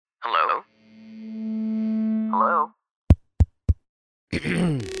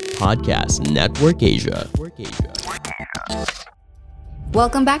Podcast Network Asia.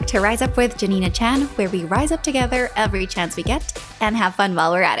 Welcome back to Rise Up with Janina Chan, where we rise up together every chance we get and have fun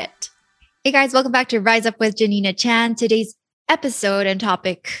while we're at it. Hey guys, welcome back to Rise Up with Janina Chan. Today's episode and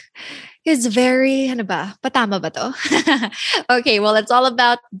topic is very, patama ba to? Okay, well, it's all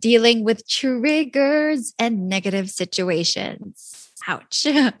about dealing with triggers and negative situations. Ouch.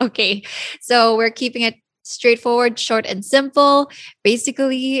 Okay, so we're keeping it straightforward, short, and simple.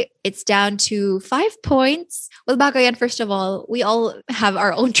 Basically, it's down to 5 points. Well, bago yan, first of all, we all have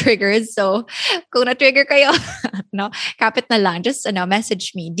our own triggers. So, kung na-trigger kayo, no, kapit na lang. Just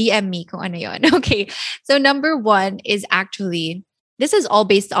message me, DM me kung ano yon. Okay, so number one is actually, this is all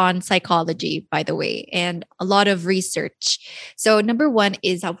based on psychology, by the way, and a lot of research. So number one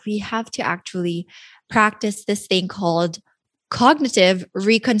is that we have to actually practice this thing called cognitive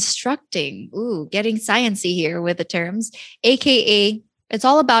reconstructing. Ooh, getting sciencey here with the terms, aka it's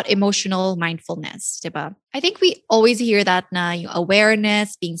all about emotional mindfulness, diba? I think we always hear that na yung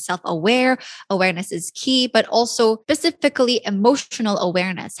awareness, being self-aware, awareness is key, but also specifically emotional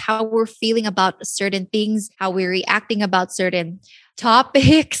awareness, how we're feeling about certain things, how we're reacting about certain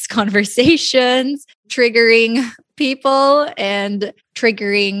topics, conversations, triggering people, and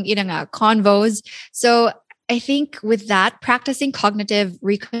triggering, convos. So I think with that, practicing cognitive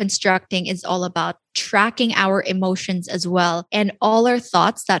reconstructing is all about tracking our emotions as well and all our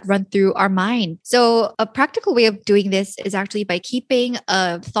thoughts that run through our mind. So a practical way of doing this is actually by keeping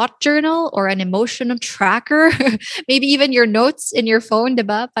a thought journal or an emotion tracker, maybe even your notes in your phone,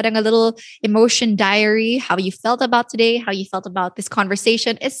 diba? Parang a little emotion diary, how you felt about today, how you felt about this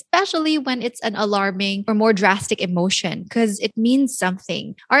conversation, especially when it's an alarming or more drastic emotion, because it means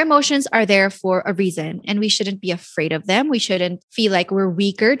something. Our emotions are there for a reason, and we shouldn't be afraid of them. We shouldn't feel like we're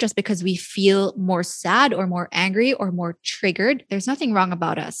weaker just because we feel more sad or more angry or more triggered. There's nothing wrong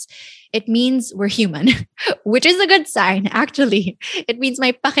about us. It means we're human, which is a good sign, actually. It means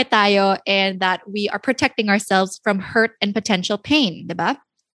may pake tayo and that we are protecting ourselves from hurt and potential pain, diba?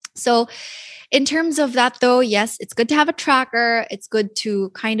 So in terms of that though, yes, it's good to have a tracker. It's good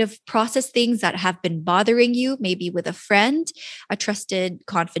to kind of process things that have been bothering you, maybe with a friend, a trusted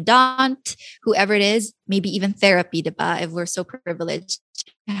confidant, whoever it is, maybe even therapy, diba? If we're so privileged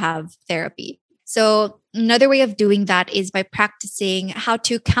to have therapy. So another way of doing that is by practicing how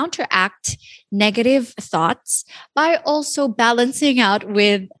to counteract negative thoughts by also balancing out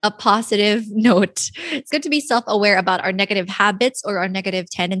with a positive note. It's good to be self-aware about our negative habits or our negative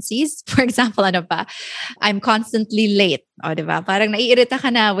tendencies. For example, I'm constantly late. O, diba? Parang naiirita ka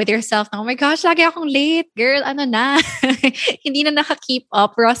na with yourself. Oh my gosh, lagi akong late. Girl, na? Hindi na naka-keep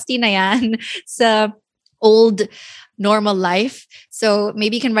up. Rusty na yan sa old normal life. So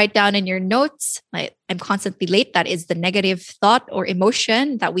maybe you can write down in your notes, like, I'm constantly late. That is the negative thought or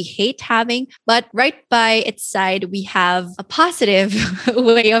emotion that we hate having. But right by its side, we have a positive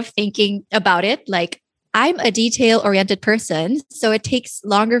way of thinking about it. Like, I'm a detail-oriented person, so it takes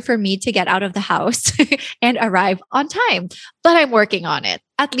longer for me to get out of the house and arrive on time. But I'm working on it.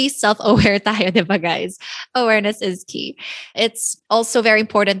 At least self-aware tayo, diba guys? Awareness is key. It's also very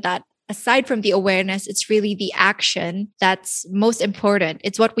important that aside from the awareness, it's really the action that's most important.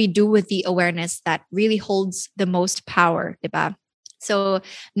 It's what we do with the awareness that really holds the most power, diba? So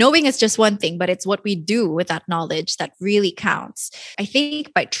knowing is just one thing, but it's what we do with that knowledge that really counts. I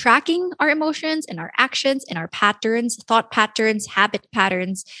think by tracking our emotions and our actions and our patterns, thought patterns, habit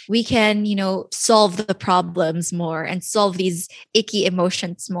patterns, we can, solve the problems more and solve these icky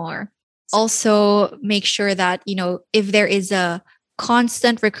emotions more. Also, make sure that, if there is a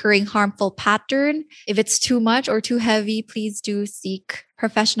constant recurring harmful pattern, if it's too much or too heavy, please do seek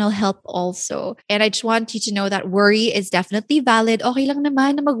professional help also. And I just want you to know that worry is definitely valid. Okay lang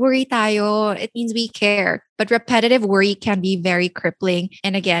naman na mag-worry tayo. It means we care. But repetitive worry can be very crippling.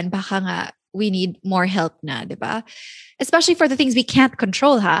 And again, baka nga we need more help na, diba? Especially for the things we can't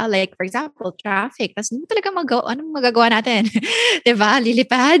control, ha? Like, for example, traffic. Tapos hindi talaga anong magagawa natin? Diba?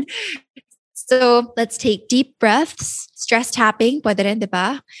 Lilipad. So let's take deep breaths, stress tapping, pwede rin,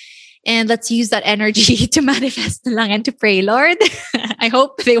 diba? And let's use that energy to manifest na lang and to pray, Lord. I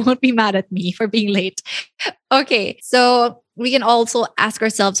hope they won't be mad at me for being late. Okay, so we can also ask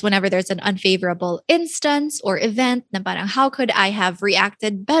ourselves whenever there's an unfavorable instance or event, na parang, how could I have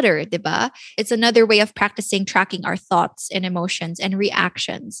reacted better, diba? It's another way of practicing tracking our thoughts and emotions and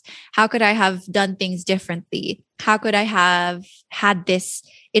reactions. How could I have done things differently? How could I have had this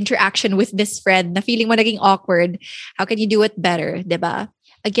interaction with this friend na feeling mo naging awkward? How can you do it better, diba?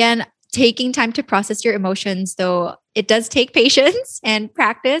 Again, taking time to process your emotions, though it does take patience and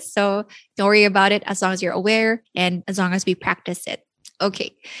practice. So don't worry about it as long as you're aware and as long as we practice it.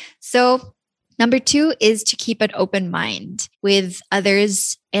 Okay. So number 2 is to keep an open mind with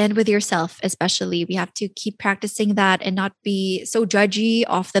others and with yourself, especially. We have to keep practicing that and not be so judgy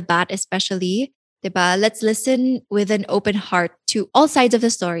off the bat, especially. Diba? Let's listen with an open heart to all sides of the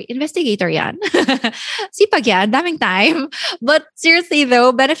story. Investigator yan. Sipag yan, daming time. But seriously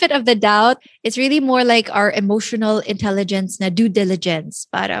though, benefit of the doubt, it's really more like our emotional intelligence na due diligence.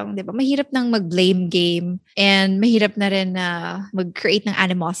 Parang, di ba, mahirap nang mag-blame game and mahirap na rin na mag-create ng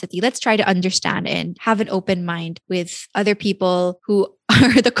animosity. Let's try to understand and have an open mind with other people who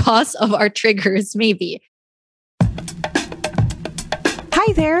are the cause of our triggers, maybe.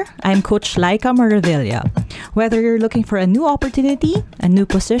 Hi there, I'm Coach Laika Maravilla. Whether you're looking for a new opportunity, a new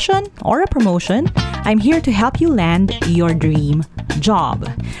position, or a promotion, I'm here to help you land your dream job.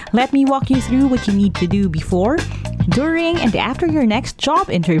 Let me walk you through what you need to do before, during, and after your next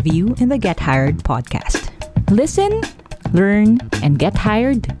job interview in the Get Hired podcast. Listen, learn, and get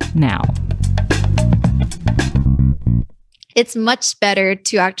hired now. It's much better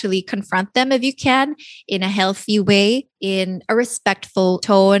to actually confront them if you can in a healthy way, in a respectful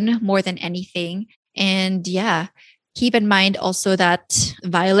tone more than anything. And yeah, keep in mind also that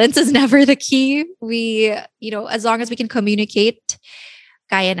violence is never the key. We, as long as we can communicate,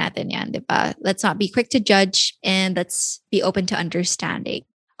 kaya natin yan, diba? Let's not be quick to judge and let's be open to understanding.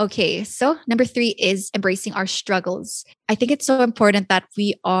 Okay, so number 3 is embracing our struggles. I think it's so important that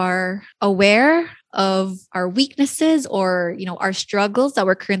we are aware of our weaknesses or, our struggles that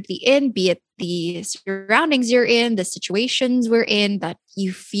we're currently in, be it the surroundings you're in, the situations we're in that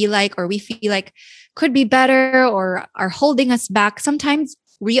you feel like or we feel like could be better or are holding us back. Sometimes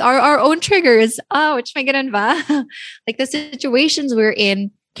we are our own triggers. Which may ganun ba? Like the situations we're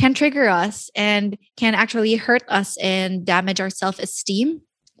in can trigger us and can actually hurt us and damage our self-esteem.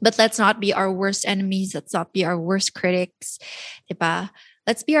 But let's not be our worst enemies. Let's not be our worst critics. Diba?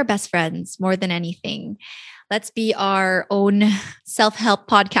 Let's be our best friends more than anything. Let's be our own self-help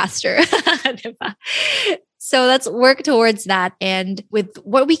podcaster. Diba? So let's work towards that. And with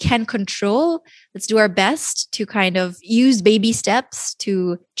what we can control, let's do our best to kind of use baby steps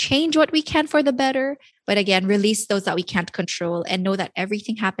to change what we can for the better. But again, release those that we can't control and know that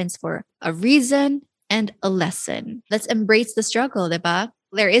everything happens for a reason and a lesson. Let's embrace the struggle, diba?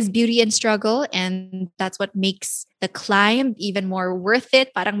 There is beauty in struggle, and that's what makes the climb even more worth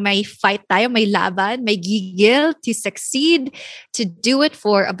it. Parang may fight tayo, may laban, may gigil to succeed, to do it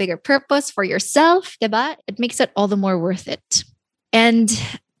for a bigger purpose, for yourself, diba? It makes it all the more worth it. And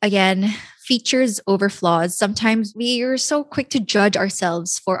again, features over flaws. Sometimes we are so quick to judge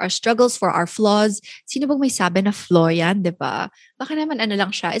ourselves for our struggles, for our flaws. Sino bang may sabi na flaw yan, diba? Baka naman ano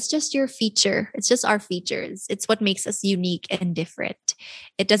lang siya. It's just your feature. It's just our features. It's what makes us unique and different.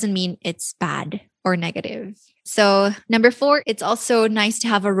 It doesn't mean it's bad or negative. So number 4, it's also nice to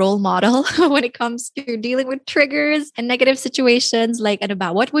have a role model when it comes to dealing with triggers and negative situations. Like, ano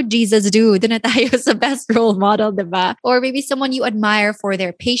ba, what would Jesus do? Doon na tayo sa best role model, diba? Or maybe someone you admire for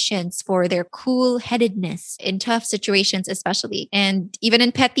their patience, for their cool-headedness in tough situations especially. And even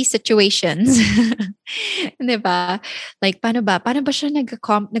in petty situations. Diba? Like, paano ba siya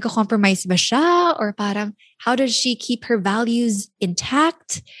nagko-compromise ba siya? Or parang, how does she keep her values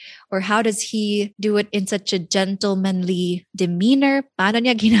intact? Or how does he do it in such a gentlemanly demeanor? Paano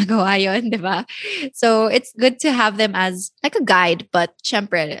niya ginagawa yun, diba? So it's good to have them as like a guide, but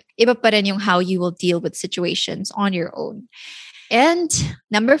syempre, iba pa rin yung how you will deal with situations on your own. And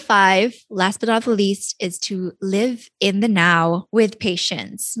number 5, last but not the least, is to live in the now with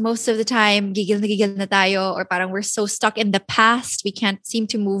patience. Most of the time, gigil na tayo, or parang we're so stuck in the past, we can't seem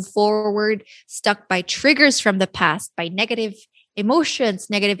to move forward, stuck by triggers from the past, by negative emotions,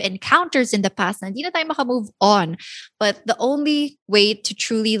 negative encounters in the past, na hindi na tayo makamove on. But the only way to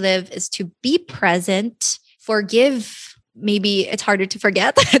truly live is to be present, forgive. Maybe it's harder to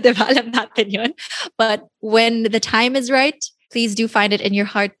forget, diba? Alam natin yun. But when the time is right, please do find it in your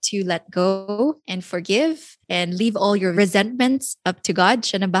heart to let go and forgive and leave all your resentments up to God.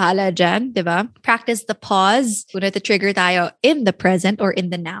 Siya na bahala dyan, diba? Practice the pause. Kung na-trigger tayo in the present or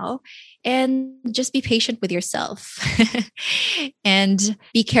in the now. And just be patient with yourself. And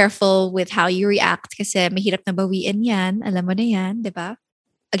be careful with how you react kasi mahirap na bawiin yan. Alam mo na yan, diba?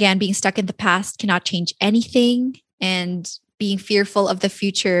 Again, being stuck in the past cannot change anything. And being fearful of the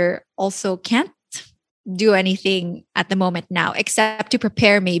future also can't do anything at the moment now, except to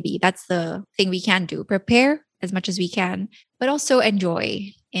prepare maybe. That's the thing we can do. Prepare as much as we can, but also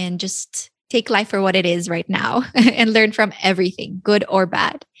enjoy and just take life for what it is right now and learn from everything, good or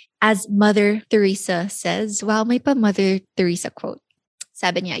bad. As Mother Teresa says, wow, may pa Mother Teresa quote.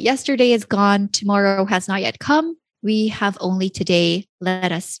 Sabi niya, yesterday is gone, tomorrow has not yet come. We have only today.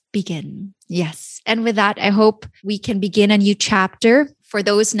 Let us begin. Yes. And with that, I hope we can begin a new chapter. For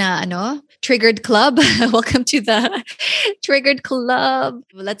those na Triggered Club, welcome to the Triggered Club.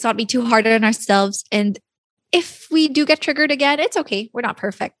 Let's not be too hard on ourselves. And if we do get triggered again, it's okay. We're not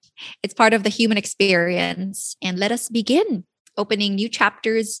perfect. It's part of the human experience. And let us begin opening new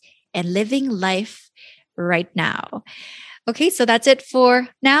chapters and living life right now. Okay, so that's it for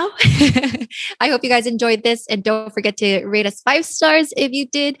now. I hope you guys enjoyed this. And don't forget to rate us 5 stars if you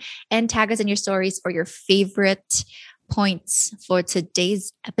did. And tag us in your stories for your favorite points for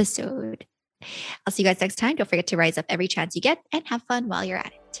today's episode. I'll see you guys next time. Don't forget to rise up every chance you get and have fun while you're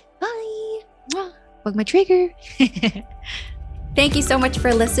at it. Bye. Wag my trigger. Thank you so much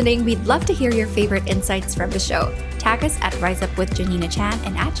for listening. We'd love to hear your favorite insights from the show. Tag us at Rise Up with Janina Chan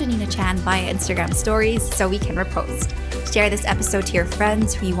and at Janina Chan via Instagram stories so we can repost. Share this episode to your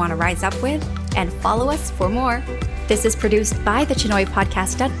friends who you want to rise up with and follow us for more. This is produced by the Chinoy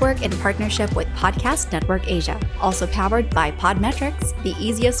Podcast Network in partnership with Podcast Network Asia. Also powered by Podmetrics, the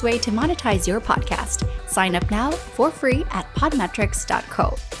easiest way to monetize your podcast. Sign up now for free at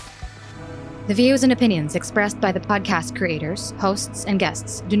podmetrics.co. The views and opinions expressed by the podcast creators, hosts, and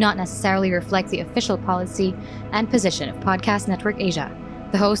guests do not necessarily reflect the official policy and position of Podcast Network Asia,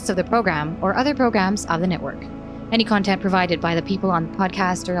 the hosts of the program, or other programs of the network. Any content provided by the people on the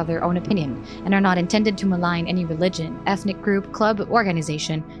podcast are of their own opinion and are not intended to malign any religion, ethnic group, club,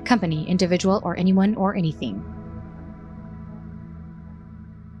 organization, company, individual, or anyone or anything.